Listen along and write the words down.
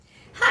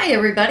Hi,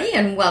 everybody,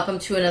 and welcome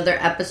to another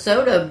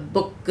episode of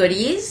Book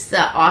Goodies,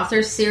 the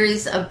author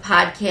series of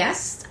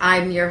podcasts.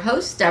 I'm your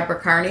host, Deborah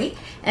Carney,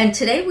 and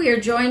today we are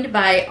joined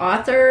by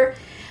authors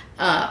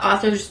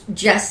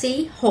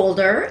Jesse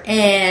Holder,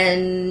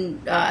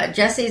 and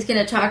Jesse is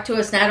going to talk to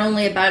us not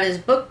only about his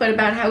book, but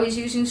about how he's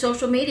using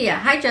social media.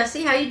 Hi,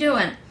 Jesse. How you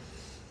doing?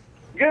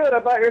 Good. How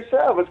about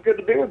yourself? It's good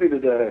to be with you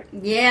today.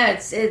 Yeah,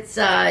 it's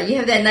you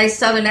have that nice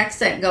southern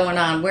accent going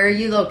on. Where are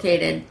you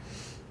located?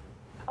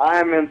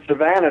 I'm in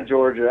Savannah,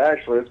 Georgia,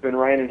 actually. It's been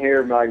raining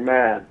here like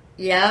mad.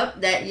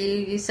 Yep, that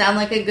you sound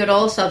like a good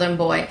old southern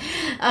boy.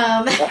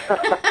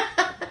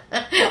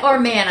 Or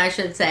man, I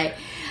should say.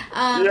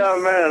 Yeah,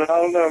 man, I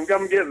don't know.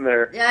 I'm getting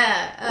there.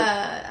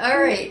 Yeah, all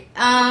right.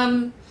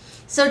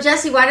 So,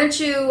 Jesse, why don't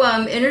you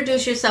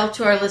introduce yourself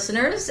to our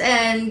listeners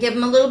and give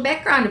them a little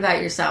background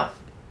about yourself?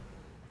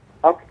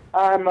 Okay.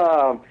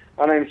 My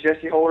name's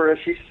Jesse Holder, as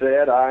she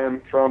said. I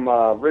am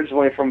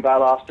originally from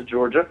Valdosta,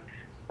 Georgia.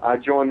 I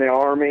joined the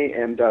Army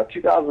in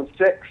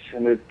 2006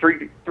 and did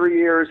three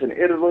years in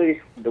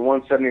Italy, the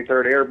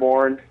 173rd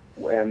Airborne,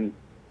 and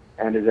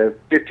did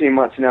 15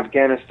 months in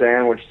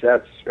Afghanistan, which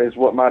is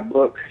what my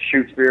book,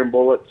 Shoots, Beer, and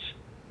Bullets,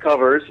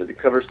 covers. It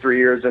covers 3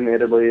 years in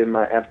Italy and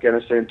my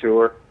Afghanistan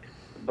tour.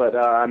 But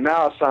I'm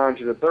now assigned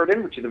to the 3rd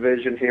Infantry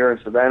Division here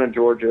in Savannah,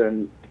 Georgia,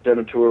 and did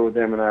a tour with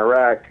them in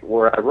Iraq,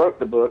 where I wrote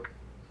the book.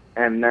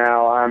 And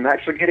now I'm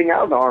actually getting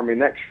out of the Army.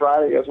 Next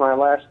Friday is my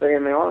last day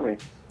in the Army.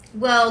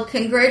 Well,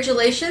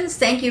 congratulations.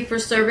 Thank you for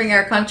serving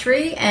our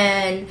country.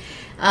 And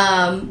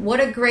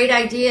what a great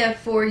idea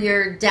for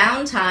your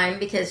downtime,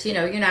 because, you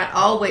know, you're not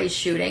always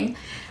shooting.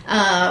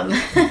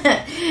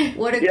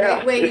 What a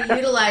great way to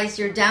utilize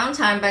your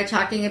downtime by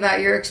talking about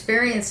your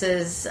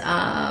experiences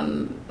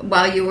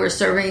while you were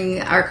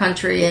serving our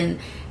country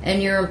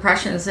and your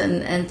impressions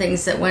and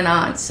things that went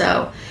on.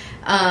 So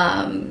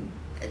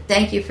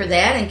thank you for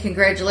that, and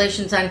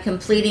congratulations on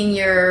completing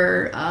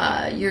your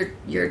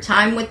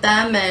time with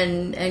them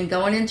and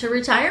going into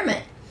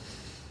retirement.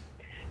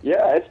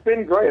 Yeah, it's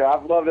been great.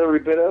 I've loved every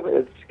bit of it.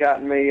 It's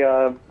gotten me,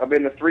 I've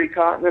been to 3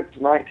 continents,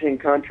 19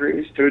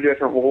 countries, 2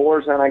 different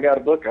wars, and I got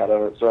a book out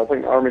of it. So I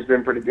think the Army's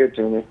been pretty good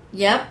to me.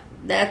 Yep,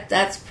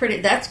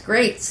 that's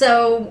great.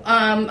 So,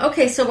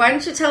 okay, so why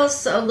don't you tell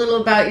us a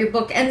little about your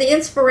book and the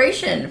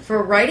inspiration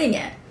for writing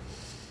it?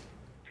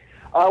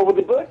 Well,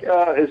 the book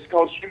is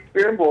called Shoots,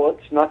 Beer, and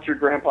Bullets, Not Your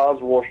Grandpa's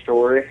War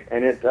Story,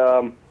 and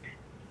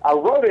I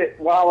wrote it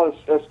while I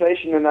was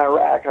stationed in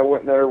Iraq. I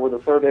went there with the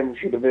 3rd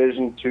Infantry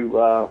Division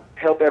to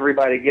help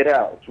everybody get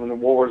out when the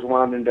war was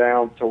winding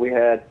down. So we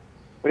had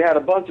a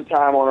bunch of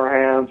time on our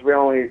hands.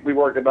 We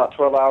worked about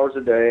 12 hours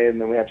a day,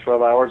 and then we had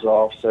 12 hours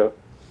off. So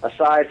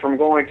aside from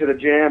going to the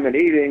gym and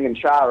eating and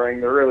showering,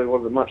 there really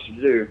wasn't much to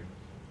do.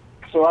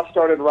 So I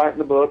started writing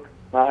the book.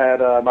 I had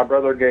my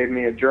brother gave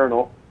me a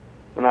journal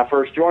when I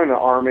first joined the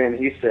Army, and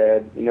he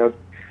said, you know,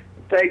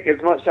 take as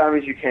much time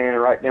as you can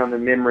and write down the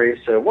memories.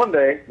 So one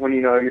day, when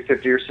you're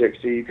 50 or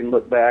 60, you can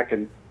look back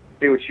and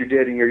see what you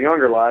did in your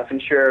younger life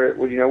and share it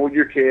with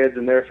your kids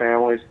and their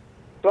families.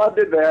 So I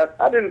did that.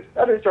 I didn't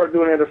start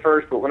doing it at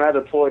first, but when I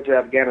deployed to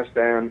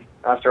Afghanistan,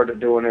 I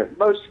started doing it.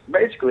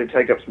 Basically,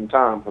 take up some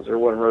time because there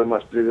wasn't really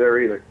much to do there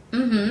either.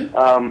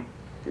 Mm-hmm.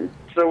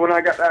 So when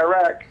I got to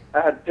Iraq, I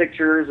had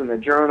pictures and a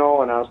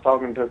journal, and I was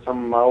talking to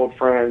some of my old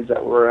friends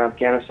that were in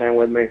Afghanistan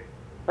with me.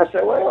 I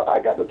said, well, I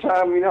got the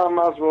time, I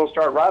might as well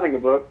start writing a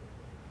book.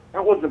 I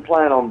wasn't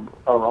planning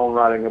on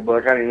writing a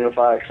book. I didn't know if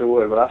I actually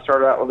would, but I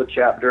started out with a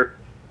chapter.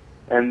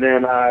 And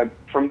then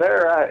from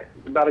there,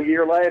 about a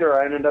year later,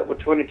 I ended up with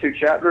 22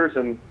 chapters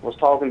and was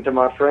talking to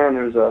my friend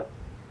who's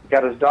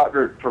got his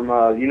doctorate from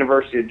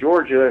University of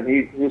Georgia, and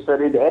he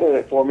said he'd edit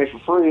it for me for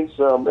free.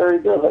 So there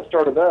you go. That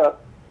started that.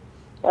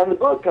 And the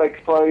book takes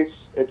place,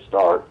 it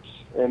starts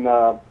when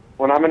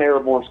I'm in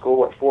airborne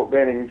school at Fort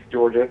Benning,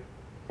 Georgia.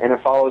 And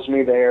it follows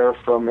me there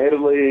from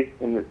Italy,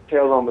 and it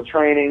tells on the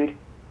training.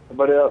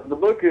 But the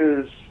book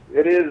is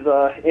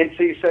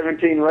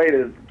NC-17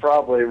 rated,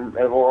 probably,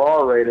 or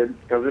R-rated,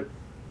 because it's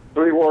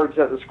 3 words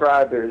that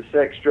describe it: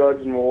 sex,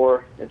 drugs, and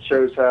war. It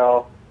shows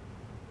how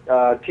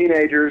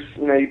teenagers,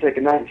 you take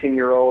a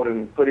 19-year-old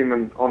and put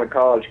him on a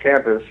college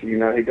campus. He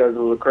goes a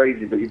little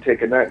crazy, but you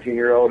take a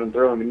 19-year-old and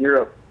throw him in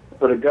Europe,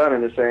 put a gun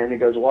in his hand, he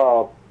goes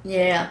wild.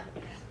 Yeah.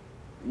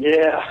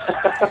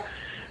 Yeah.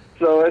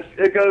 So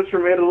it goes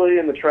from Italy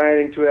and the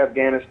training to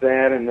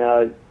Afghanistan,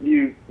 and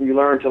you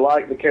learn to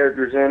like the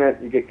characters in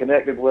it. You get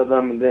connected with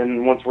them, and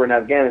then once we're in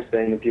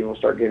Afghanistan, people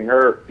start getting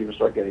hurt, people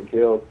start getting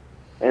killed,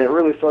 and it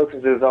really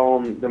focuses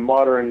on the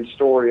modern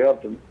story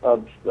of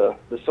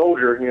the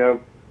soldier.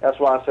 That's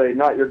why I say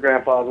not your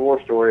grandpa's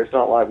war story. It's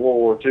not like World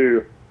War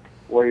II,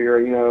 where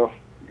you're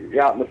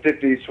out in the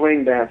 50s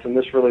swing dancing.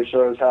 This really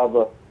shows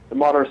how the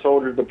modern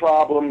soldier, the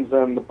problems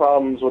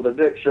with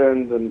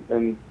addictions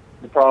and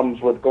the problems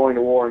with going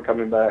to war and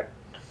coming back.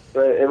 So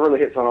it really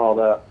hits on all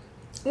that.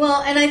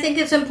 Well, and I think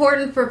it's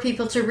important for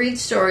people to read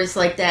stories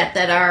like that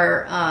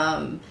are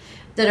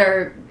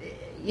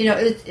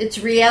it's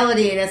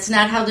reality, and it's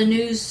not how the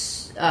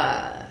news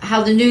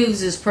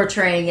is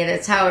portraying it.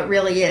 It's how it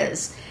really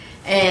is.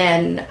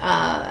 And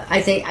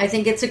I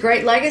think it's a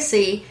great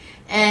legacy.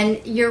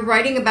 And you're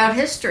writing about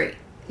history.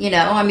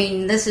 I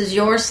mean, this is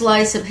your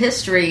slice of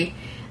history,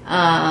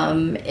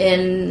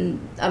 in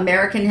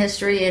American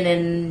history and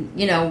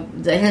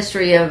in the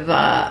history of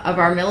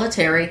our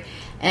military.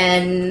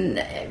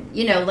 And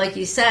like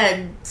you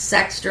said,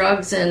 sex,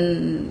 drugs,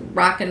 and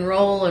rock and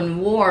roll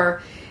and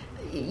war.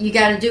 You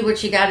got to do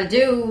what you got to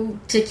do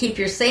to keep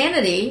your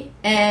sanity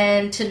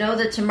and to know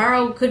that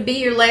tomorrow could be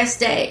your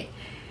last day.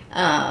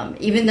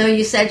 Even though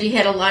you said you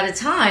had a lot of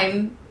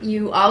time,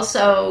 you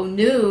also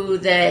knew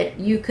that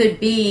you could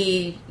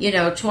be,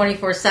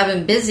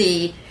 24/7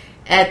 busy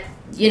at,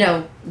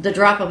 the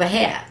drop of a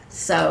hat.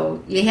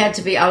 So you had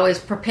to be always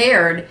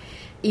prepared,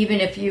 even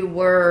if you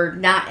were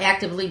not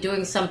actively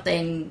doing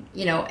something,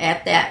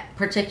 at that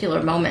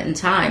particular moment in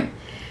time.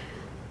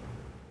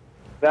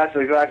 That's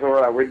exactly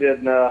right. We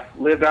did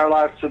lived our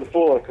lives to the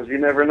fullest, because you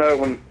never know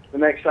when the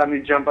next time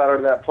you jump out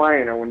of that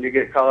plane or when you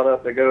get caught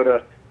up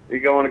you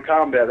go into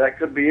combat. That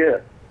could be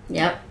it.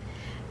 Yep.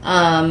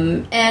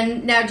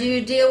 And now, do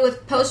you deal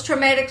with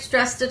post-traumatic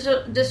stress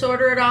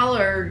disorder at all,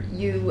 or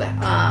you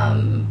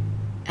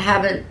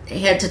haven't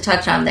had to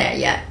touch on that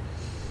yet?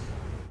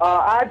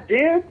 I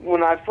did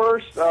when I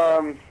first,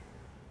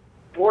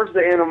 towards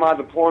the end of my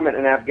deployment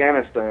in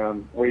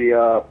Afghanistan,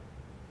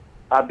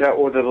 I dealt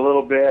with it a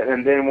little bit,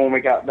 and then when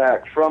we got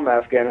back from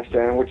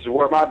Afghanistan, which is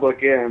where my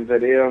book ends,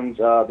 it ends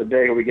the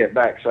day we get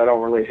back, so I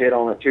don't really hit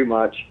on it too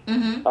much.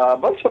 Mm-hmm.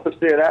 Most of us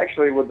did,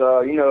 actually, with,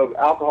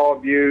 alcohol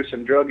abuse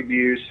and drug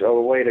abuse, a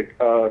way to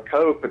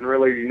cope and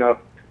really,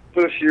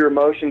 push your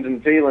emotions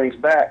and feelings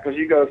back, because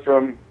you go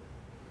from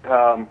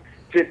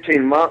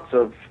 15 months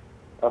of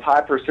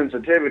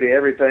hypersensitivity.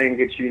 Everything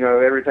gets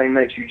everything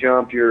makes you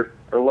jump, you're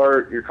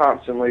alert, you're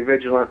constantly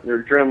vigilant,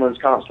 your adrenaline's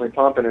constantly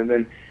pumping, and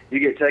then you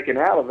get taken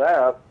out of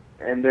that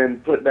and then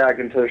put back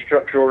into a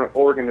structural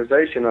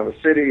organization of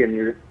a city, and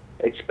you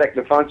expect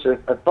to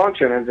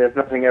function as if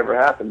nothing ever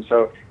happened.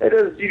 So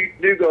you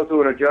do go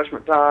through an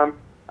adjustment time.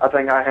 I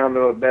think I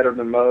handle it better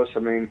than most. I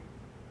mean,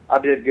 I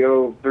did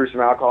go through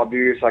some alcohol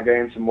abuse. I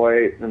gained some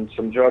weight and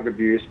some drug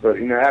abuse. But,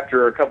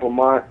 after a couple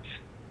months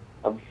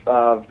of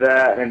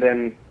that, and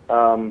then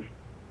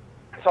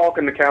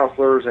talking to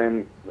counselors,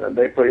 and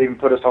they even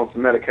put us on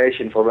some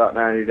medication for about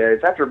 90 days.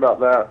 After about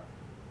that,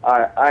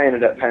 I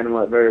ended up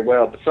handling it very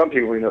well, but some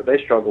people,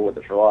 they struggle with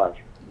it for life.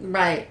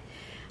 Right.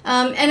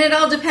 And it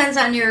all depends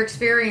on your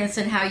experience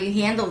and how you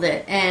handled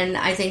it, and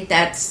I think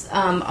that's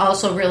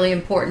also really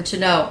important to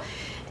know.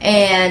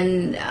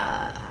 And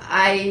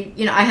I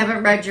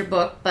haven't read your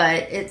book,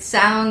 but it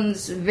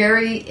sounds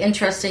very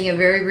interesting and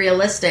very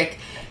realistic.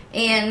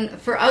 And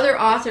for other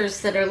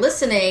authors that are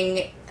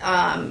listening,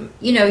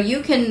 you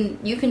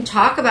can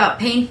talk about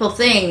painful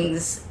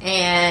things,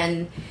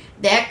 and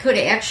that could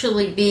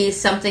actually be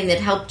something that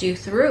helped you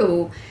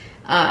through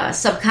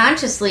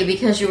subconsciously,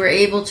 because you were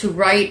able to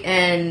write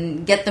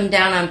and get them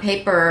down on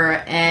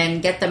paper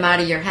and get them out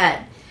of your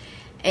head.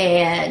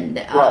 And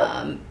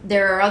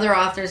there are other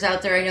authors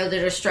out there I know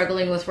that are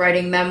struggling with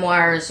writing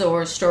memoirs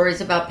or stories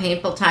about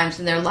painful times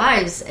in their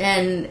lives,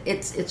 and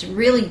it's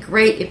really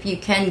great if you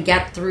can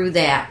get through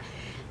that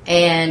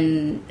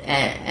and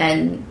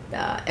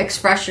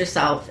express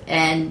yourself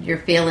and your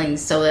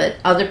feelings, so that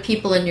other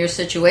people in your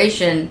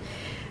situation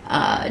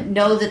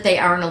know that they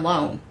aren't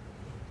alone.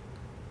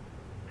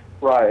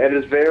 Right. It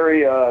is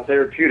very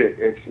therapeutic.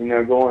 It's,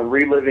 going,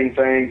 reliving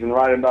things and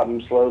writing about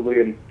them slowly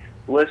and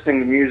listening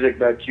to music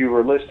that you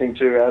were listening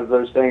to as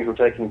those things were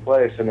taking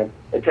place. And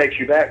it takes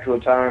you back to a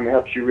time, it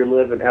helps you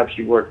relive it, and helps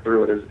you work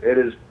through it. It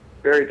is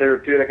very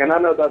therapeutic. And I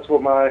know that's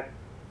what my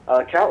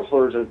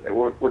counselors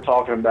were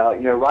talking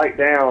about. Write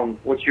down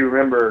what you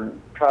remember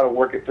and try to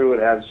work it through it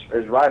as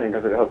writing,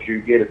 because it helps you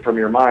get it from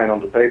your mind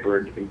onto paper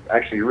and you can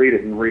actually read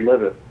it and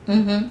relive it.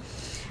 Mm-hmm.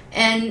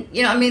 And,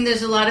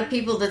 there's a lot of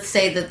people that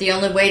say that the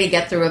only way to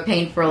get through a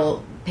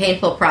painful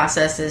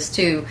process is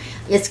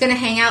it's going to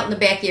hang out in the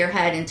back of your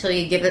head until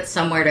you give it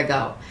somewhere to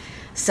go.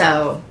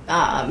 So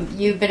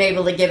you've been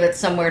able to give it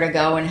somewhere to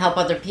go and help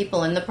other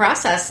people in the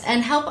process,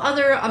 and help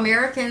other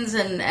Americans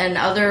and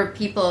other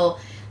people,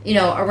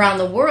 around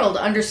the world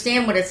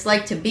understand what it's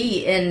like to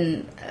be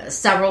in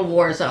several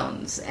war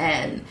zones.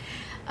 And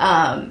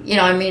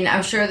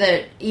I'm sure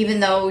that even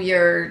though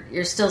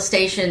you're still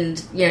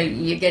stationed,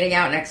 you're getting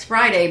out next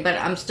Friday, but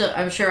I'm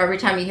sure every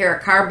time you hear a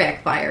car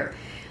backfire,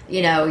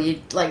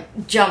 you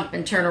like jump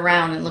and turn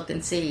around and look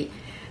and see.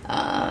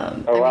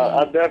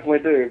 I definitely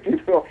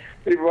do.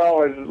 People are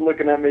always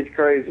looking at me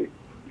crazy.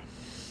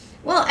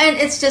 Well, and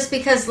it's just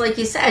because, like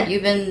you said,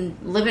 you've been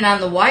living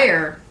on the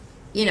wire,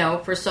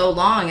 for so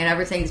long, and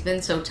everything's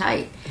been so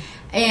tight.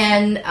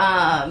 And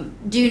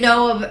do you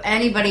know of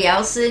anybody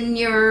else do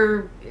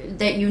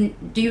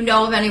you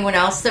know of anyone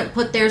else that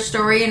put their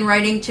story in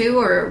writing too,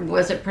 or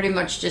was it pretty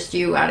much just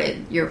you out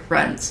of your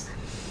friends?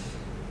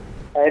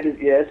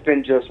 It's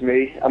been just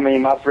me. I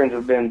mean, my friends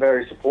have been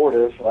very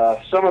supportive.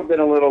 Some have been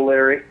a little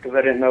leery because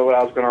I didn't know what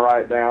I was going to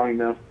write down,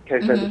 in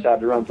case I decide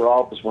to run for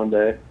office one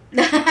day.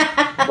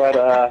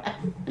 But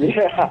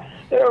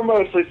they were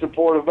mostly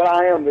supportive, but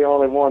I am the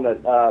only one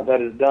that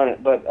has done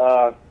it. But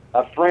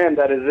a friend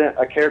that is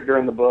a character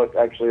in the book,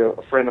 actually a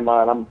friend of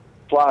mine, I'm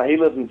flying. He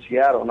lives in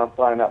Seattle, and I'm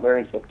flying out there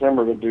in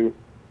September to do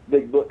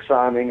big book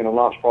signing and a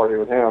launch party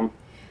with him.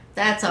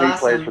 That's awesome. He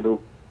plays for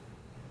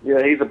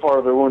he's a part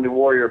of the Wounded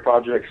Warrior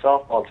Project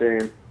softball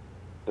team.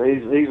 So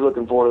he's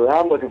looking forward to it.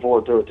 I'm looking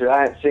forward to it too.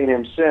 I haven't seen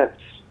him since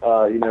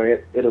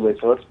Italy,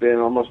 so it's been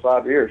almost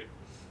 5 years.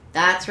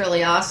 That's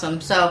really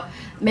awesome. So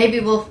maybe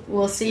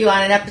we'll see you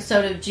on an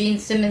episode of Gene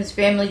Simmons'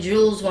 Family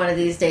Jewels one of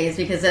these days,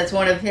 because that's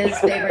one of his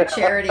favorite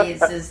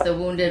charities is the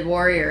Wounded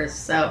Warriors.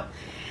 So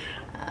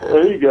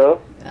there you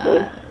go.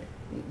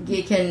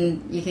 You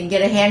can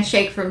get a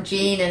handshake from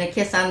Gene and a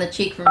kiss on the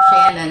cheek from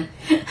Shannon.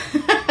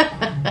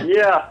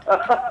 Yeah.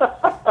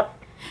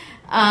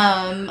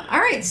 All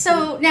right.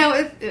 So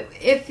now,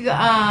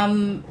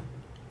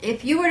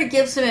 if you were to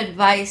give some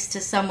advice to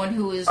someone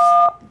who has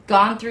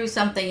gone through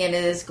something and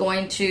is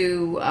going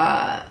to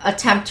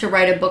attempt to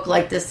write a book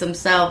like this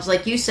themselves,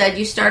 like you said,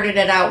 you started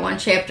it out one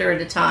chapter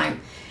at a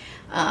time.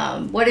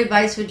 What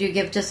advice would you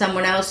give to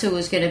someone else who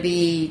was going to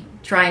be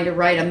trying to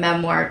write a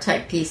memoir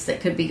type piece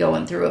that could be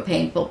going through a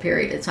painful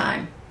period of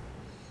time?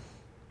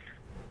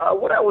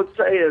 What I would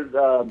say is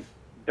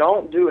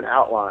don't do an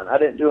outline. I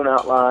didn't do an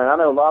outline. I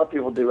know a lot of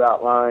people do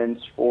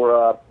outlines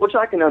for, which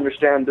I can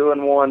understand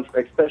doing one,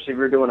 especially if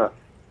you're doing a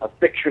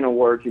fictional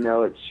work.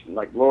 It's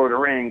like Lord of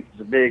the Rings.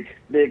 It's a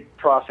big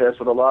process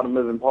with a lot of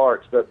moving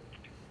parts. But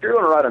if you're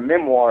going to write a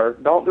memoir,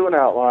 don't do an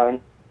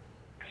outline.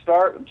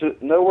 Start to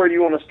know where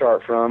you want to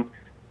start from,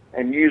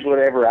 and use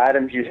whatever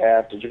items you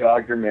have to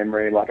jog your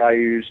memory. Like I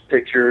use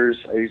pictures,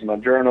 I use my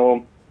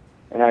journal,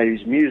 and I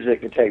use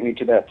music to take me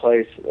to that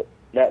place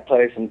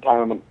and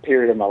time and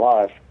period of my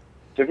life.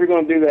 So if you're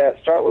going to do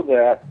that, start with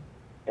that,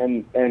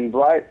 and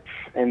write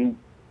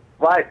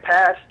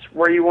past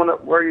where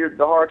the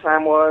hard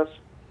time was,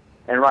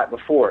 and write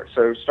before it.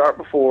 So start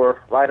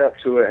before, write up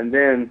to it, and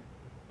then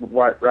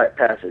write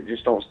past it.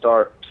 Just don't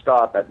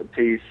stop at the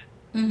piece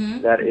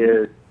that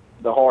is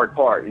the hard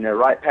part.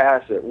 Write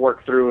past it,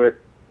 work through it,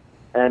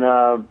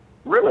 and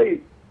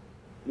really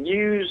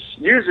use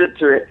it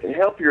to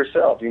help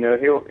yourself.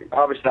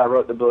 Obviously I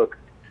wrote the book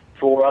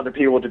for other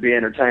people to be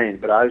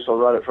entertained, but I also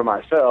wrote it for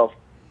myself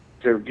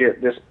to get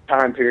this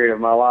time period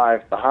of my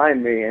life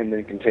behind me and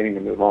then continue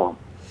to move on.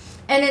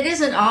 And it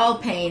isn't all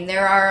pain.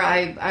 There are,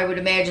 I would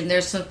imagine,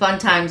 there's some fun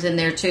times in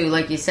there too.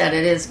 Like you said,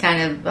 it is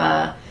kind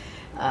of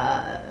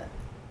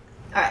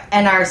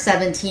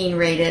NR-17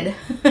 rated.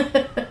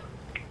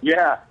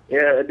 Yeah,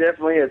 it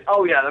definitely is.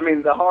 Oh yeah, I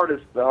mean the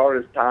hardest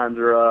times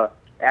are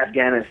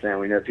Afghanistan.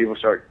 We know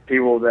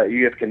people that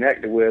you have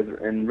connected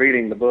with, and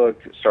reading the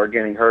book start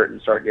getting hurt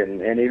and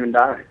and even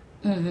dying.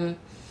 Mm-hmm.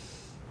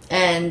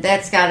 And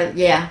that's got to,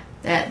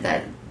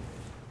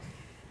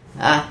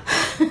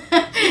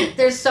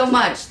 there's so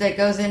much that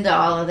goes into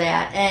all of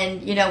that.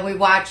 And, we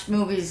watch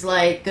movies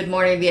like Good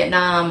Morning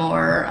Vietnam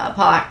or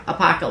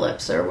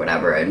Apocalypse or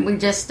whatever, and we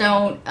just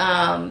don't,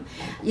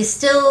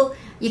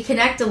 you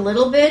connect a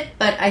little bit,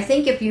 but I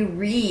think if you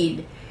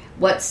read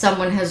what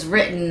someone has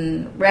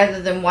written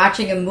rather than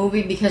watching a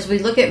movie, because we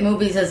look at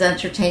movies as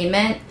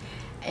entertainment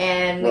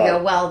and we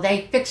go, well,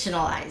 they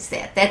fictionalized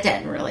that. That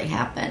didn't really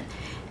happen.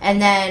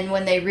 And then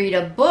when they read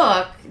a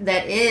book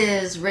that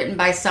is written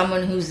by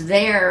someone who's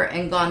there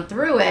and gone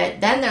through it,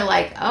 then they're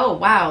like, oh,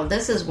 wow,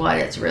 this is what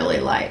it's really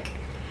like.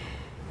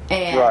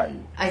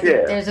 And I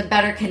think there's a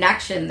better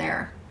connection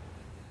there.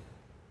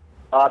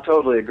 I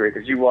totally agree,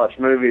 because you watch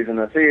movies in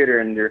the theater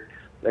and the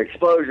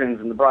explosions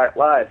and the bright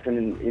lights,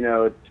 and,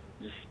 it's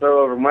just so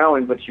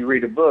overwhelming, but you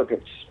read a book,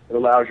 it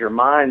allows your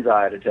mind's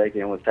eye to take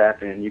in what's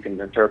happening, and you can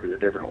interpret it a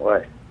different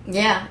way.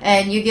 Yeah,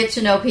 and you get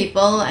to know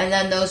people, and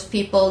then those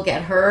people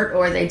get hurt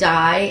or they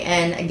die,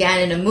 and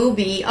again, in a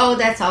movie, oh,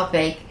 that's all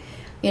fake,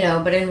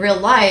 but in real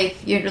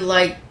life, you're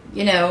like,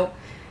 even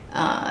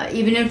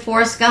in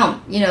Forrest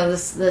Gump,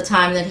 the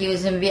time that he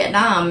was in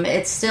Vietnam,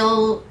 it's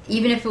still,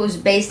 even if it was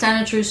based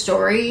on a true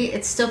story,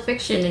 it's still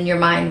fiction in your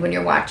mind when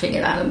you're watching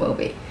it on a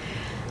movie.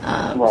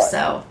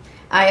 So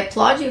I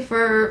applaud you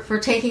for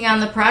taking on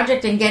the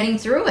project and getting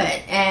through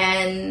it.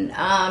 And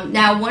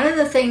now, one of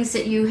the things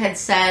that you had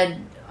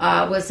said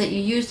was that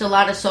you used a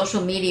lot of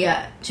social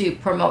media to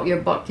promote your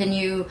book. Can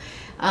you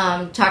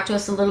talk to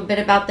us a little bit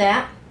about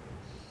that?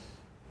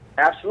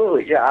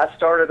 Absolutely. Yeah, I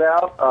started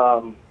out,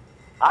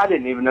 I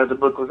didn't even know the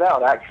book was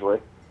out, actually.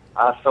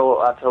 I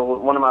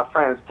told one of my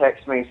friends,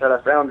 texted me and said, I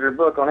found your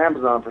book on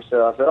Amazon for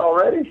sale. I said,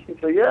 already? He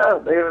said, yeah,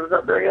 it was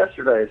up there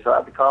yesterday. So I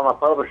had to call my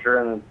publisher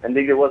and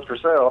indeed it was for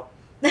sale.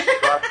 So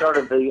I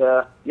started they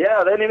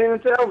didn't even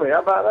tell me.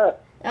 How about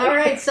that? All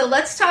right, so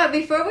let's talk,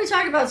 before we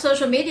talk about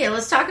social media,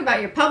 let's talk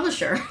about your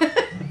publisher.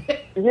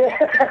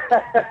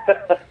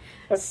 Yeah.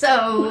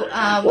 So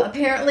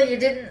apparently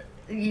did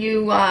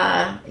you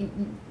have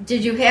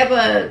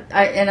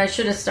and I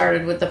should have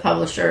started with the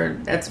publisher.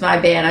 That's my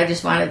bad. I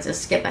just wanted to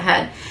skip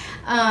ahead.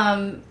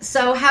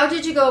 So how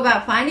did you go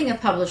about finding a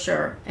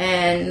publisher,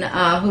 and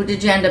who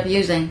did you end up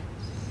using?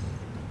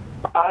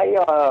 I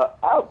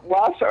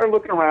started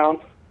looking around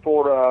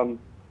for,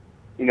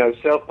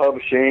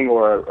 self-publishing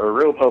or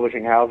real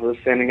publishing houses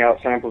sending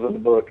out samples of the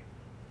book.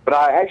 But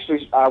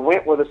I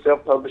went with a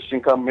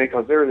self-publishing company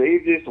because they're the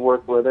easiest to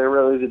work with. They're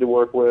really easy to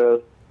work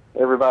with.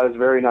 Everybody's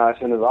very nice.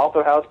 And it's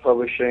Author House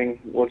Publishing,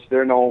 which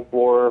they're known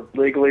for,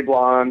 Legally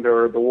Blonde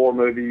or the war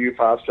movie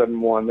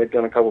U-571. They've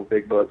done a couple of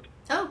big books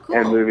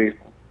and movies.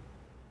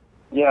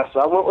 Yeah, so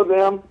I went with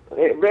them.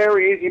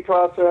 Very easy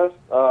process.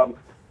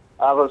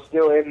 I was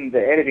still in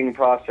the editing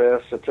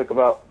process. It took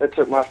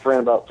my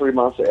friend about 3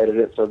 months to edit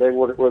it. So they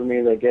worked with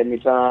me. They gave me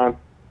time.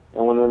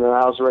 And when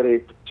I was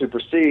ready to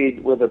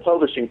proceed with the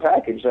publishing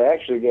package, they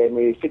actually gave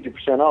me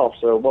 50% off.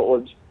 So what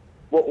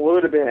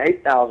would have been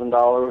 $8,000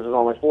 was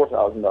only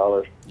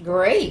 $4,000.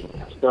 Great.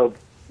 So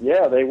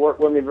yeah, they worked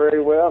with me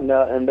very well,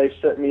 and they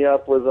set me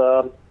up with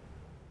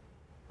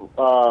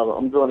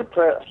I'm doing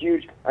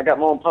I got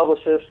my own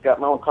publicist, got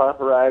my own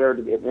copywriter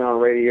to get me on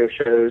radio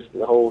shows,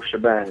 the whole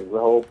shebang, the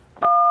whole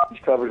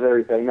covers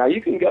everything. Now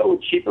you can go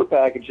with cheaper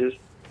packages.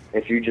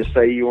 If you just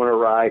say you want to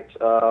write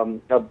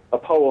a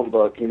poem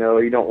book, you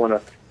don't want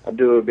to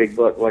do a big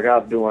book like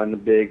I'm doing, the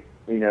big,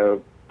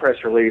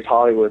 press release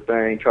Hollywood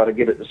thing, try to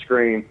get it to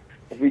screen.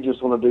 If you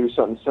just want to do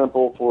something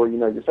simple for,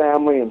 your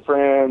family and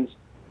friends,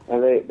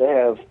 and they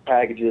have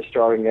packages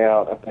starting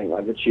out, I think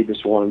like the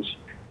cheapest one's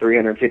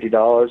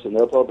 $350, and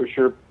they'll publish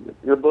your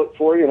book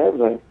for you and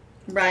everything.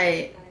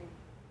 Right.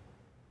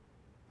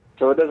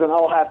 So it doesn't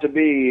all have to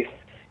be,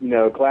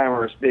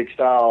 glamorous, big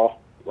style,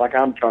 like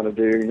I'm trying to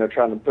do,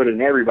 trying to put it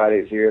in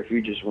everybody's ear. If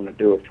you just want to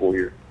do it for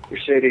your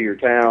city, your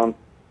town,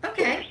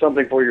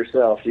 something for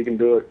yourself, you can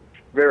do it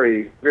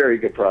very, very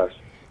good price.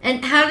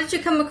 And how did you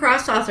come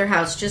across Author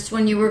House? Just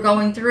when you were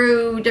going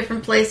through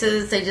different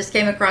places, they just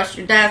came across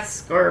your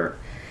desk, or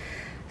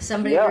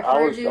somebody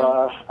referred you?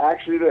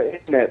 Actually the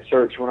internet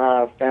search, when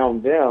I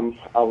found them,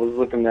 I was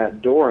looking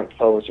at Dorrance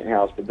Publishing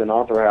House, but then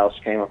Author House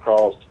came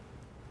across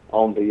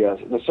on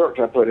the search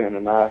I put in,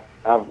 and I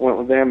went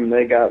with them,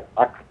 and I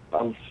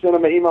sent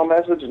them an email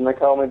message, and they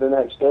called me the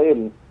next day,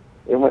 and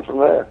it went from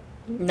there.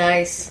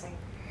 Nice.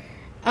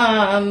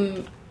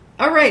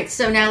 All right,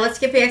 so now let's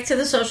get back to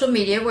the social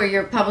media where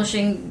your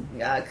publishing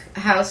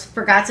house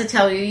forgot to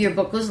tell you your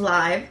book was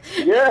live.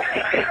 Yeah.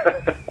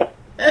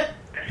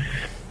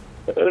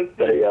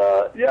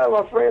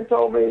 My friend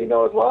told me,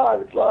 it's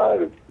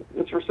live,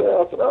 it's for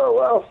sale. I said, oh,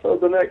 well. So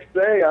the next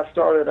day I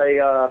started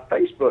a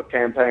Facebook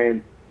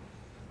campaign.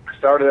 I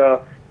started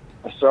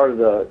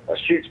a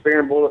Shoot, Spear,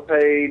 and Bullet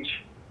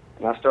page,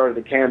 and I started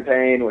the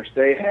campaign, which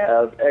they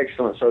have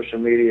excellent social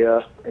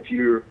media. If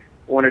you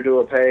want to do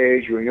a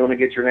page or you want to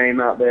get your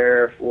name out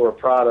there for a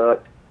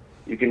product,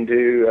 you can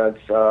do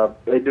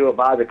they do it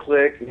by the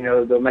click.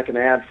 They'll make an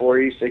ad for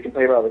you, so you can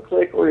pay by the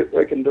click, or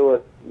they can do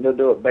it. They'll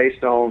do it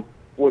based on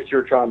what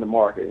you're trying to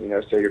market.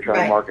 So you're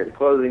trying to market a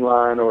clothing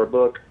line or a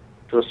book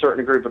to a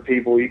certain group of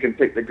people. You can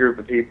pick the group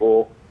of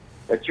people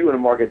that you want to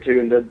market to,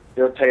 and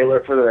they'll tailor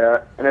it for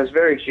that. And it's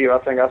very cheap. I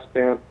think I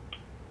spent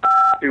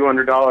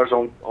 $200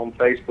 on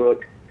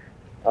Facebook,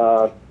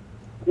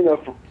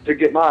 to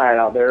get my ad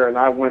out there, and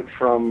I went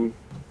from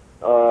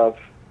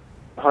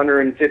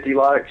 150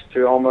 likes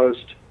to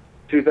almost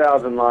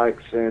 2,000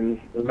 likes in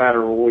a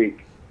matter of a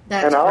week.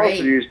 That's great.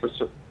 Also used for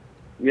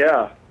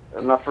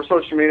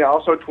social media,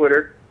 also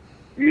Twitter.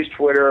 Used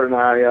Twitter, and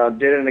I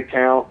did an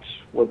account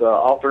with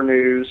Author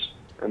News,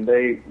 and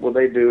what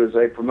they do is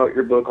they promote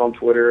your book on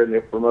Twitter, and they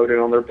promote it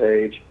on their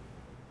page,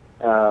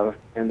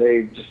 and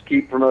they just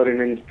keep promoting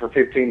it for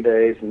 15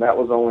 days, and that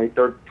was only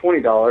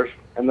 $20.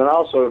 And then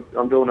also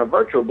I'm doing a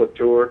virtual book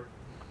tour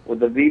with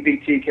the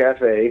VBT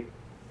Cafe,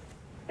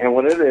 and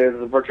what it is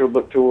a virtual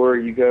book tour.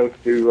 You go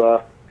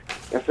through,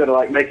 instead of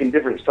like making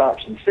different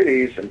stops in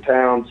cities and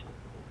towns,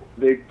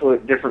 they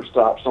put different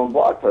stops on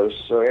blog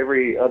posts. So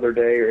every other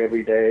day or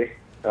every day,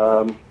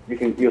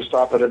 you'll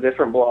stop at a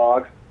different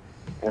blog,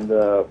 and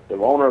the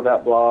owner of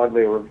that blog,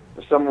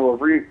 someone will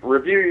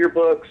review your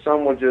book,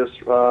 some will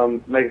just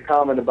make a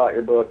comment about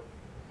your book,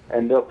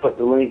 and they'll put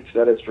the links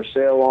that it's for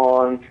sale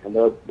on, and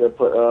they'll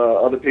put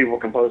other people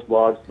can post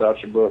blogs about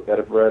your book that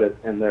have read it,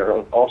 and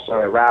there's also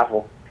a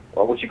raffle,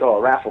 or what you call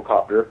a raffle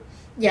copter.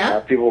 Yeah.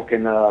 People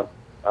can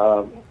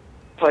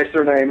place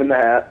their name in the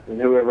hat, and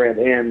whoever at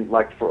the end,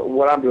 like for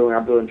what I'm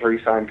doing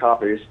 3 signed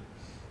copies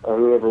of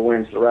whoever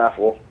wins the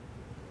raffle.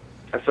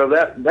 And so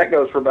that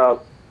goes for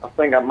about, I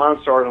think mine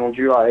started on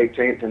July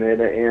 18th and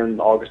it'll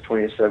end August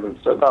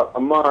 27th. So about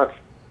a month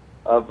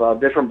of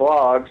different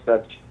blogs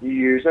that you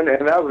use, and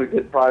that was a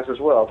good price as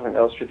well. I think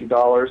that was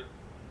 $50.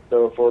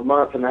 So for a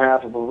month and a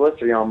half of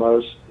publicity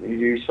almost, you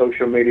use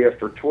social media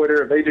for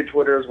Twitter. They do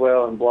Twitter as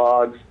well and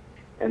blogs,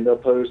 and they'll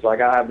post, like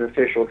I have an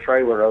official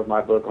trailer of my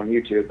book on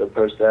YouTube. They'll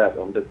post that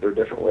on their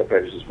different web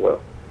pages as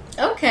well.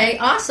 Okay,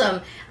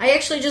 awesome. I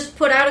actually just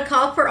put out a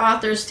call for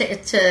authors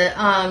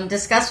to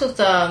discuss with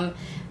them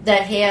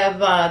that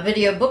have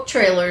video book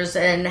trailers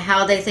and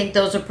how they think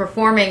those are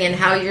performing and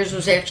how yours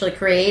was actually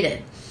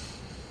created.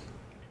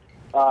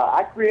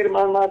 I created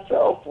mine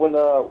myself with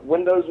a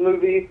Windows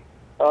Movie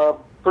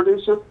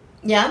producer.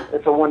 Yeah.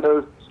 It's a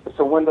Windows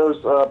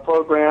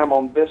program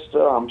on Vista.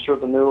 I'm sure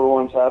the newer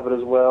ones have it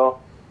as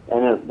well.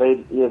 and it'll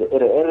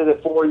edit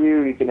it for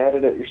you. You can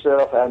edit it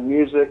yourself, add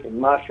music, and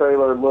my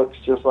trailer looks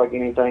just like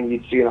anything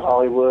you'd see in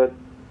Hollywood.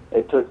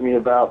 It took me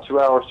about 2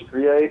 hours to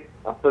create.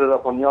 I put it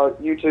up on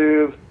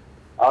YouTube.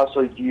 I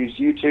also use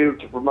YouTube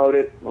to promote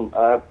it.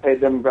 I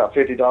paid them about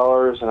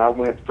 $50, and I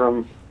went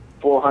from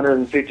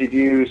 450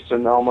 views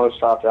to almost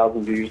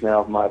 5,000 views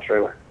now of my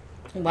trailer.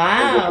 Wow.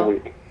 In just a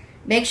week.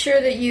 Make sure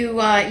that you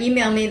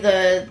email me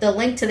the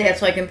link to that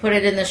so I can put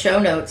it in the show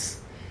notes.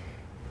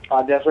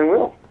 I definitely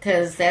will.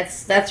 Because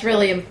that's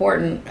really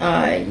important.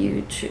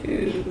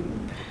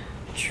 YouTube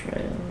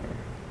trailer.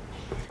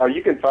 Oh,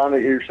 you can find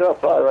it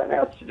yourself right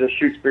now. It's just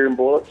Shoot, Spear, and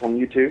Bullets on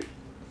YouTube.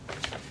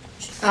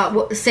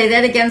 Say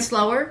that again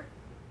slower.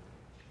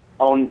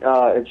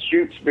 It's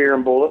Shoot, Spear,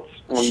 and Bullets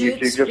on YouTube,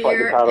 just like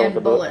the title of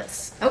the book.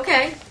 Bullets.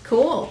 Okay,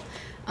 cool.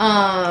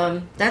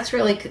 That's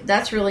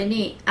really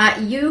neat.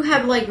 You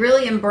have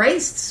really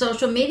embraced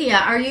social media.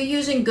 Are you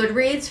using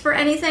Goodreads for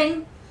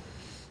anything?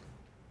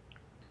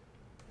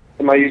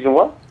 Am I using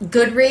what?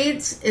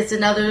 Goodreads. It's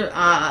another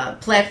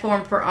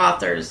platform for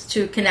authors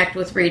to connect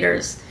with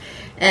readers,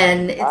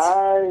 and it's.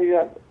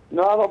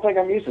 No, I don't think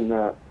I'm using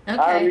that. Okay.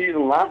 I'm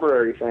using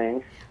Library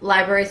Thing.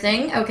 Library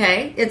Thing.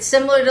 Okay, it's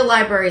similar to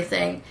Library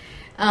Thing.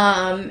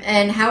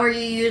 And how are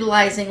you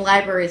utilizing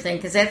Library Thing?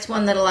 Because that's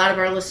one that a lot of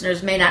our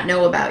listeners may not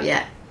know about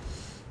yet.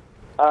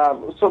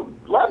 So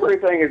Library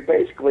Thing is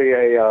basically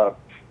a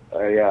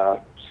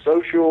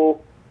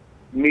social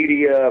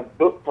media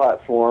book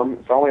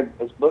platform.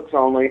 It's books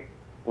only.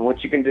 And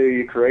what you can do,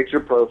 you create your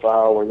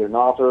profile, whether you're an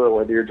author or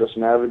whether you're just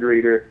an avid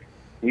reader.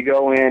 You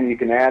go in, you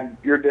can add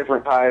your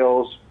different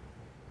titles.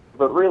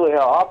 But really how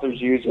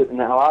authors use it and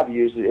how I've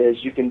used it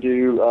is you can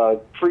do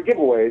free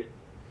giveaways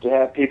to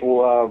have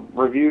people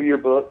review your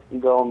book. You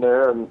go on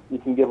there and you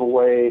can give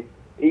away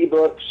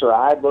ebooks or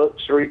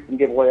iBooks, or you can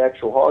give away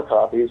actual hard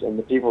copies, and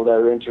the people that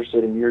are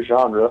interested in your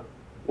genre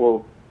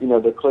will,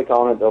 they'll click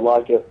on it, they'll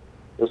like it,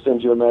 they'll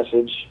send you a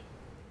message.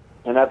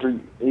 And after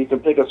you can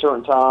pick a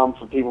certain time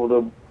for people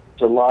to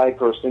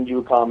like or send you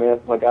a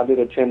comment. Like I did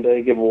a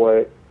 10-day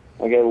giveaway.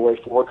 I gave away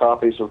 4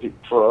 copies for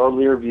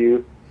early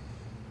review.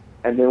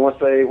 And then once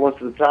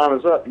the time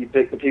is up, you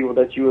pick the people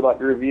that you would like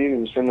to review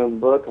and you send them the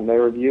book, and they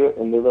review it,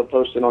 and they'll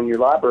post it on your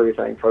Library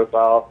Thing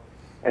profile,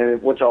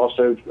 and which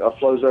also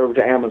flows over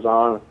to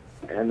Amazon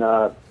and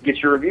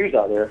gets your reviews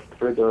out there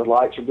for the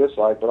likes or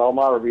dislikes. But all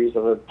my reviews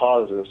have been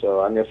positive, so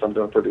I guess I'm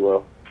doing pretty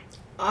well.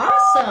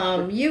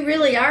 Awesome. You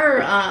really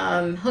are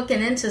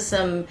hooking into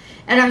some,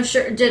 and I'm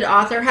sure, did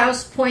Author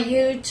House point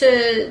you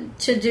to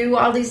do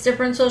all these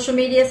different social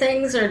media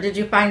things, or did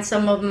you find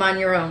some of them on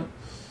your own?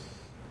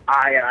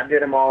 I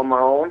did them all on my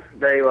own.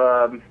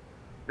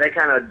 They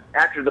kind of,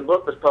 after the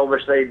book was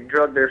published, they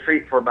drug their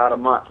feet for about a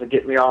month to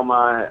get me all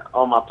my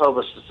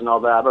publishers and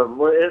all that. But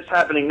it's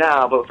happening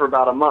now, but for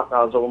about a month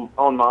I was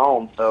on my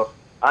own. So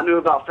I knew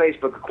about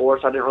Facebook, of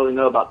course. I didn't really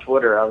know about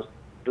Twitter. I was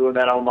doing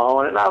that on my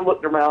own. And I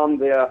looked around.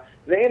 The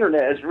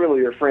internet is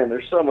really your friend.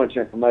 There's so much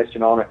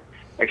information on it,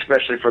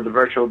 especially for the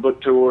virtual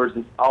book tours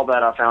and all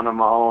that I found on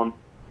my own.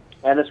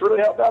 And it's really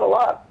helped out a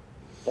lot,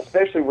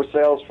 especially with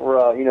sales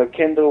for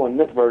Kindle and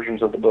Nook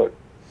versions of the book.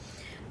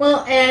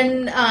 Well,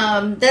 and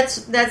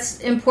that's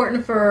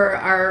important for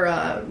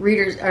our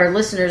readers, our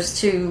listeners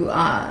to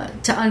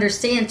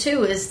understand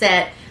too. Is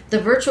that the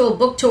virtual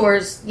book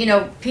tours?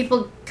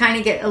 People kind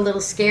of get a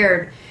little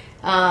scared.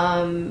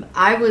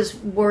 I was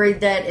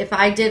worried that if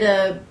I did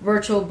a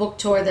virtual book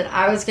tour, that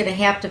I was going to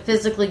have to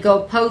physically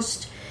go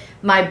post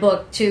my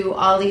book to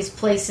all these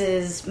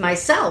places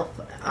myself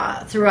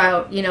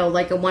throughout,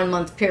 like a 1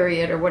 month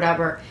period or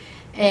whatever.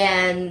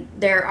 And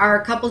there are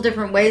a couple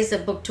different ways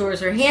that book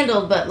tours are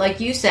handled, but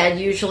like you said,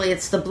 usually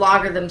it's the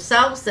blogger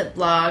themselves that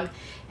blog,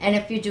 and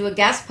if you do a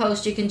guest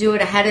post, you can do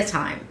it ahead of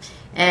time,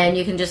 and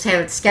you can just have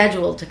it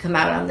scheduled to come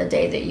out on the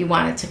day that you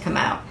want it to come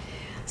out.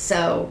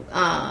 So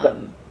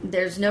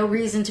there's no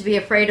reason to be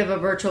afraid of a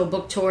virtual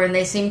book tour, and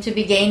they seem to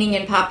be gaining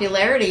in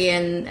popularity,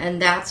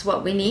 and that's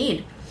what we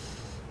need.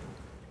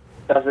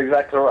 That's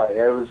exactly right.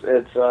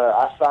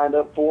 I signed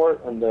up for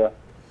it, and the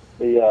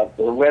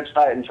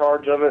website in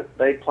charge of it,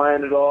 they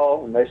planned it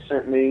all, and they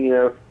sent me,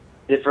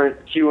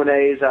 different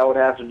Q&As I would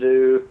have to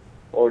do,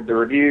 or the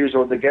reviews,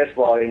 or the guest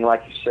blogging,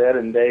 like you said,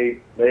 and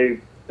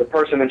the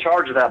person in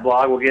charge of that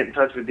blog will get in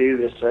touch with you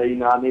to say,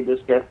 I need this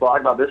guest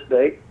blog by this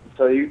date.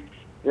 So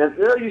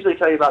they'll usually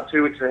tell you about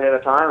 2 weeks ahead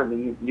of time, and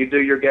then you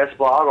do your guest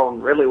blog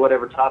on really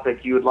whatever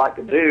topic you would like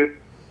to do,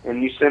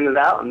 and you send it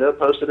out, and they'll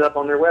post it up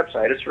on their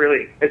website. It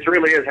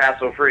really is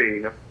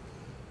hassle-free,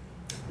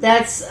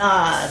 That's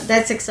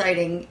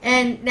exciting.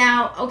 And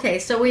now, okay,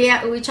 so we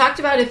talked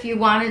about if you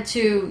wanted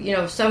to,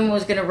 if someone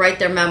was going to write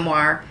their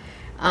memoir,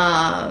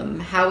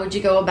 how would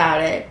you go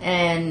about it?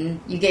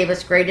 And you gave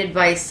us great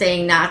advice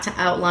saying not to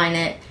outline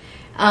it.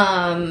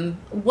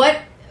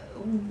 What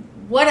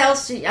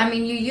else? You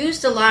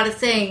used a lot of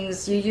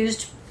things. You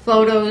used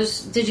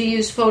photos. Did you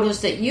use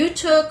photos that you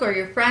took or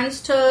your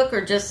friends took,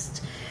 or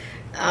just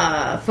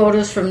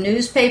photos from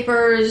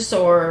newspapers,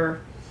 or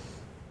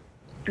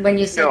when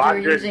you said you were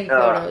using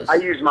photos? I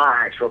used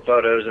my actual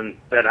photos and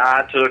that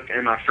I took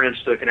and my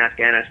friends took in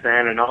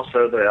Afghanistan, and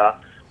also the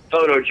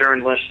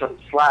photojournalist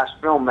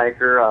 /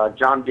 filmmaker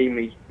John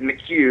D.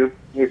 McHugh.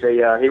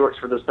 He works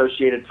for the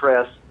Associated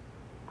Press.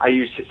 I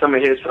used some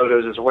of his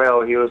photos as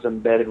well. He was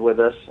embedded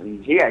with us,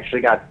 and he actually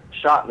got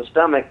shot in the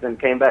stomach, then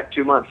came back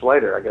 2 months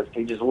later. I guess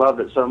he just loved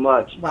it so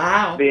much.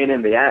 Wow. Being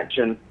in the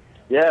action.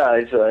 Yeah,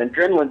 he's an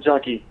adrenaline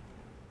junkie.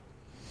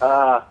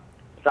 So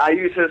I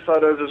used his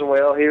photos as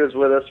well. He was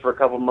with us for a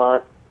couple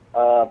months.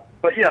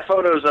 But yeah,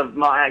 photos of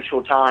my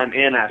actual time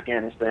in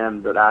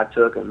Afghanistan that I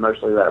took, and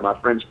mostly that my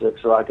friends took,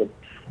 so I could,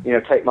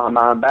 take my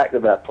mind back to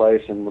that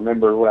place and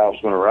remember what I was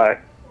going to write.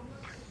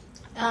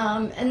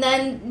 And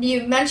then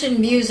you mentioned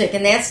music,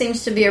 and that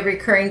seems to be a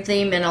recurring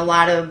theme in a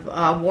lot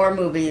of war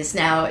movies.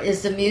 Now,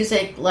 is the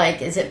music,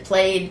 is it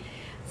played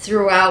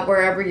throughout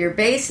wherever your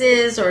base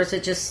is, or is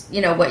it just,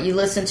 what you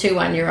listen to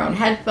on your own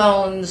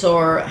headphones,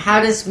 or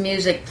how does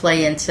music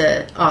play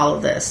into all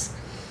of this?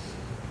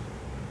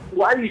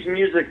 Well, I use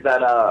music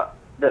that I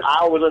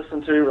would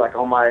listen to, like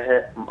on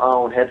my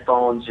own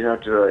headphones,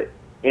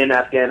 in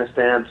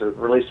Afghanistan to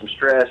release some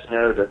stress,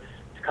 to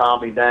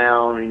calm me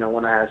down,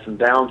 when I have some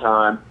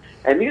downtime.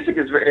 And music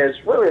is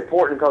really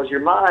important because your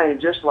mind,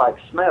 just like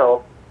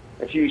smell,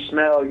 if you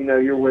smell,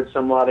 you're with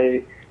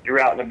somebody, you're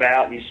out and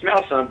about, and you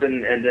smell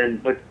something, and then,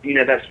 but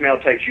that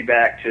smell takes you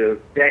back to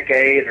a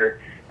decade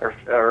or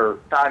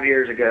 5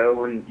 years ago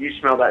when you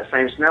smell that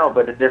same smell,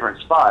 but a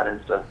different spot,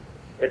 and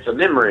it's a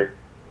memory.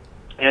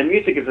 And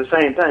music is the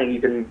same thing.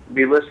 You can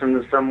be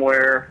listening to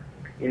somewhere,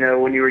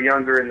 when you were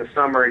younger in the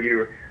summer, you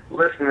were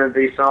listening to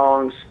these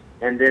songs,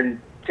 and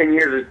then 10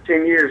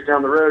 years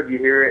down the road, you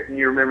hear it, and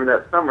you remember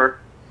that summer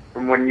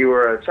from when you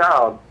were a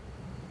child.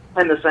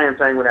 And the same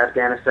thing with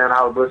Afghanistan.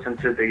 I would listen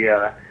to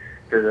the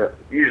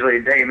usually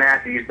Dave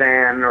Matthews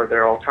Band or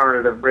their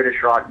alternative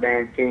British rock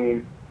band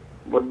King.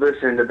 Would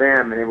listen to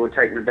them, and it would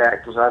take me back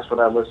because that's what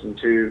I listened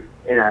to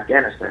in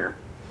Afghanistan.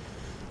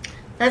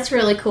 That's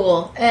really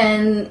cool.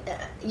 And,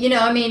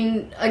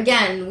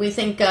 again, we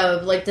think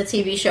of like the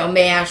TV show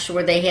MASH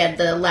where they had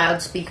the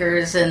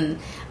loudspeakers and,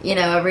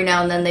 every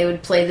now and then they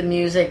would play the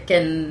music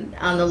and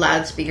on the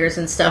loudspeakers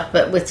and stuff.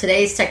 But with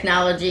today's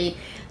technology,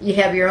 you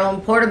have your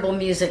own portable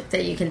music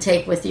that you can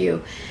take with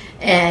you,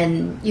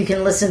 and you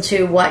can listen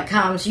to what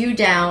calms you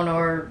down,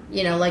 or,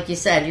 like you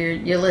said,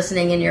 you're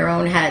listening in your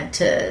own head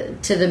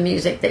to the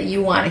music that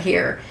you want to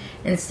hear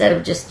instead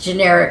of just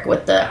generic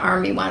what the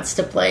Army wants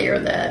to play or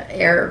the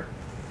Air.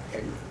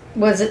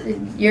 You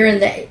were in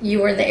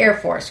the Air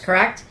Force,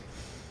 correct?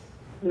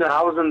 No,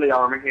 I was in the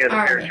Army. Yeah, the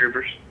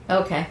paratroopers.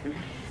 Okay.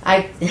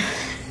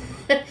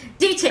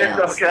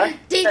 Details. Okay.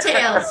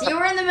 Details. You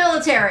were in the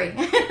military.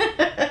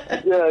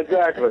 Yeah,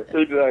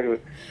 exactly.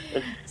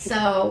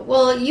 So,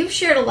 well, you've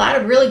shared a lot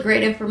of really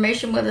great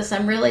information with us.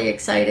 I'm really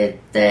excited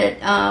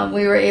that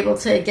we were able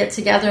to get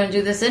together and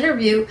do this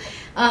interview.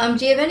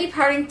 Do you have any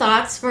parting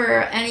thoughts for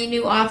any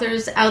new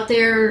authors out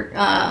there,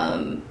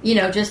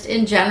 just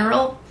in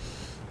general?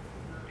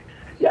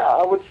 Yeah,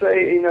 I would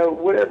say,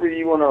 whatever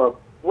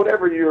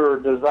your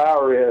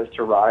desire is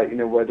to write,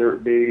 whether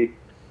it be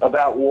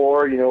about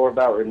war, or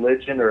about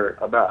religion or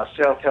about a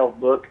self-help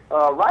book,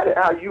 write it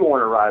how you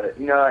want to write it.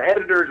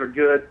 Editors are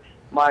good.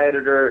 My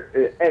editor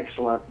is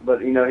excellent,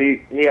 but,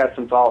 he had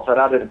some thoughts that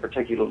I didn't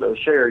particularly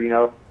share.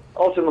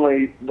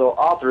 Ultimately, the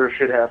author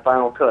should have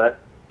final cut.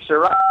 So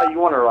write how you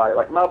want to write.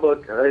 Like my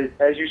book,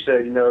 as you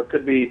said, it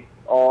could be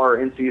R,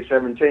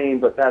 NC-17,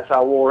 but that's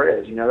how war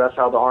is. That's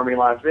how the Army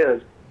life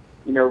is.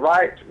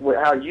 Write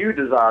how you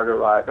desire to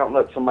write. Don't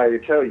let somebody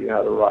tell you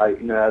how to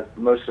write.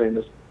 Mostly in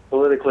this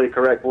politically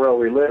correct world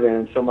we live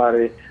in,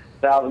 somebody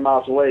 1,000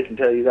 miles away can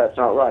tell you that's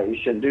not right. You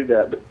shouldn't do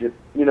that. But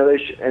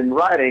in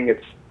writing,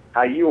 it's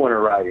how you want to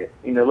write it.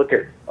 Look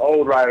at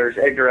old writers.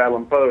 Edgar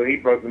Allan Poe, he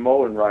broke the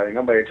mold in writing.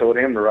 Nobody told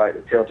him to write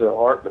the Telltale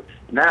Heart, but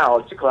now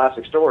it's a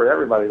classic story.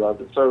 Everybody loves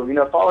it. So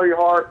follow your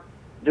heart,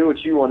 do what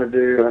you want to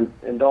do,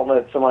 and don't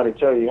let somebody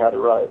tell you how to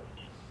write.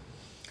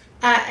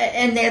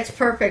 And that's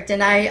perfect,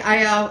 and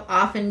I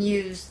often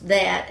use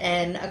that,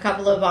 and a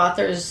couple of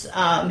authors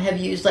have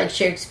used like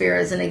Shakespeare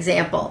as an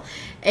example.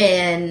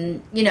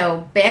 And,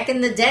 back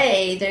in the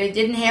day, they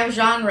didn't have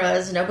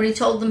genres. Nobody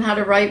told them how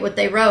to write what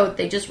they wrote.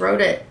 They just wrote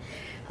it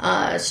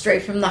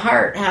straight from the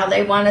heart, how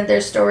they wanted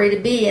their story to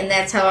be, and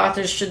that's how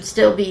authors should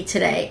still be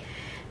today.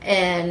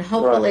 And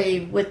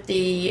hopefully with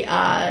the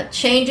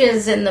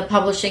changes in the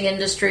publishing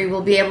industry,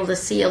 we'll be able to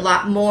see a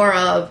lot more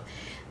of,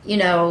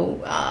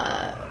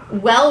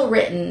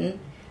 well-written,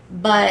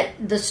 but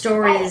the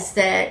stories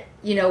that,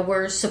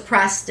 were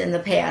suppressed in the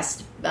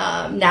past,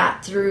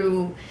 not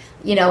through,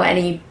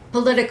 any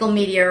political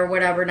media or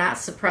whatever, not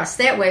suppressed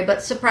that way,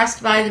 but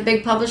suppressed by the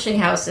big publishing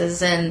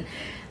houses and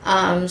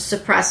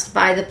suppressed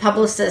by the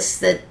publicists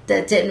that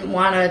didn't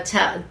want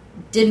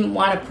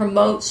to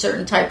promote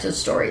certain types of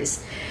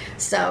stories.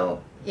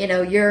 So,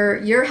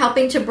 you're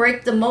helping to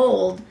break the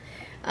mold,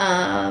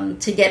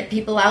 to get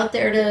people out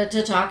there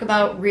to talk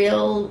about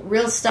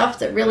real stuff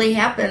that really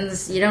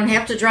happens. You don't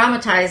have to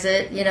dramatize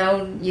it.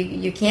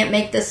 You can't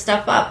make this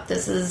stuff up.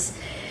 This is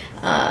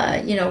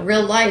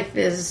real life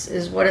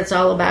is what it's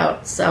all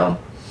about. So,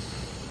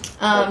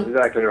 that's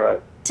exactly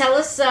right. Tell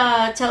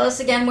us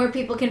again where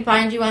people can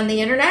find you on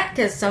the internet,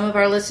 because some of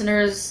our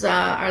listeners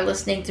are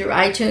listening through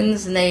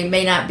iTunes and they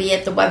may not be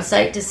at the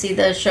website to see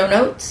the show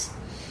notes.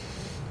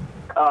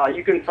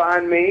 You can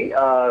find me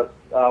on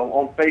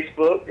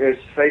Facebook.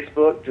 It's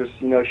Facebook, just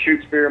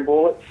Shoot Spear and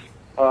Bullets.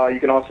 You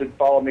can also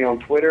follow me on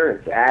Twitter.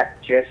 It's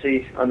at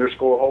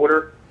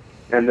Jesse_Holder.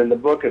 And then the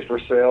book is for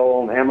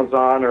sale on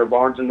Amazon or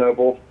Barnes &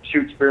 Noble.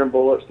 Shoot Spear and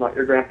Bullets, Not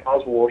Your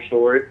Grandpa's War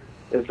Story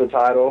is the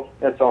title.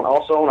 It's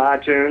also on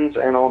iTunes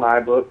and on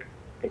iBook,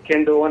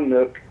 Kindle and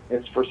Nook.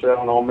 It's for sale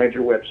on all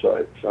major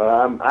websites.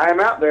 I am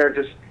out there.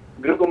 Just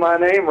Google my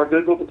name or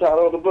Google the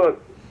title of the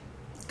book.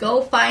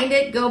 Go find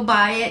it, go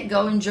buy it,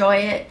 go enjoy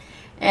it,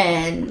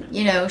 and,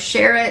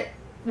 share it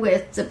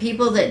with the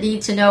people that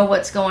need to know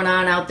what's going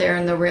on out there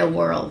in the real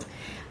world.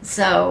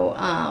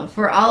 So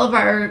for all of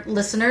our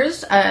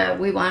listeners,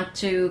 we want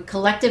to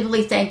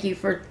collectively thank you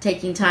for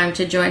taking time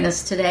to join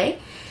us today.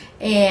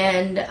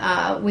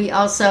 And we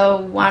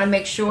also want to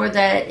make sure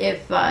that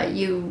if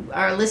you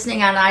are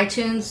listening on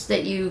iTunes,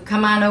 that you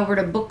come on over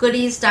to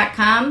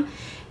BookGoodies.com,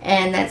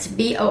 and that's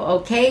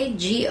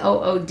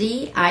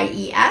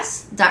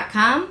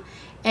BookGoodies.com,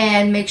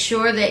 and make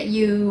sure that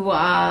you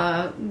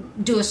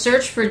do a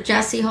search for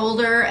Jesse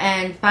Holder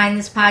and find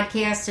this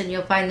podcast, and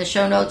you'll find the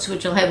show notes,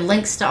 which will have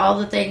links to all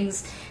the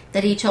things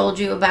that he told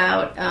you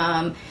about.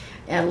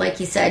 And like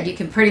he said, you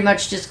can pretty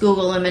much just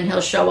Google him and he'll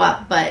show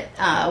up. But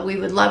we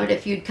would love it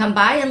if you'd come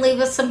by and leave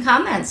us some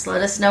comments.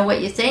 Let us know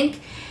what you think,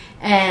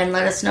 and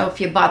let us know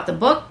if you bought the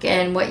book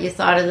and what you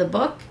thought of the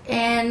book.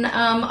 And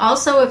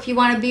also, if you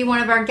want to be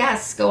one of our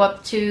guests, go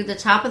up to the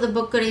top of the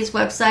Book Goodies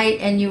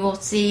website and you will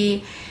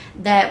see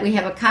that we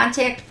have a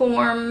contact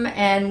form,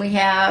 and we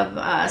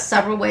have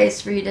several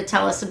ways for you to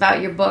tell us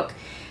about your book,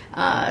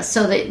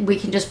 so that we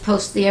can just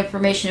post the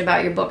information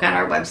about your book on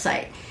our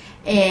website.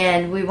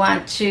 And we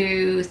want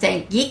to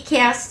thank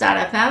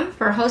Geekcast.fm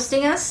for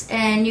hosting us.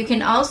 And you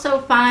can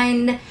also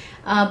find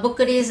Book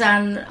Goodies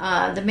on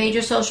the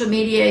major social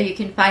media. You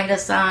can find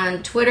us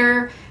on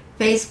Twitter,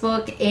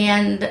 Facebook,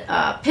 and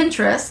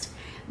Pinterest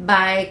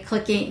by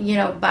clicking,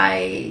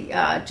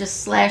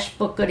 just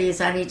 /Book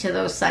Goodies on each of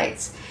those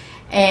sites.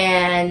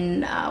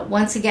 And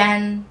once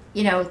again,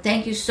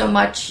 thank you so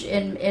much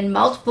in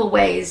multiple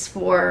ways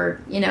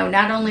for,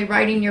 not only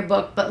writing your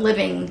book, but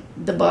living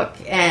the book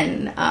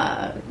and,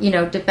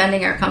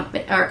 defending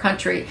our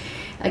country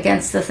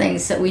against the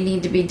things that we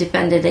need to be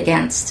defended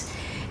against.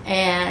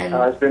 And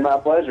it's been my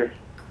pleasure.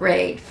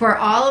 Great. For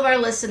all of our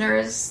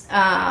listeners,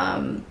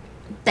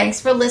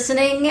 thanks for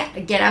listening.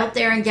 Get out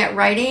there and get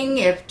writing.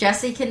 If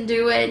Jesse can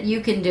do it,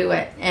 you can do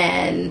it.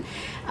 And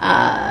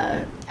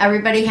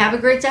everybody have a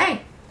great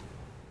day.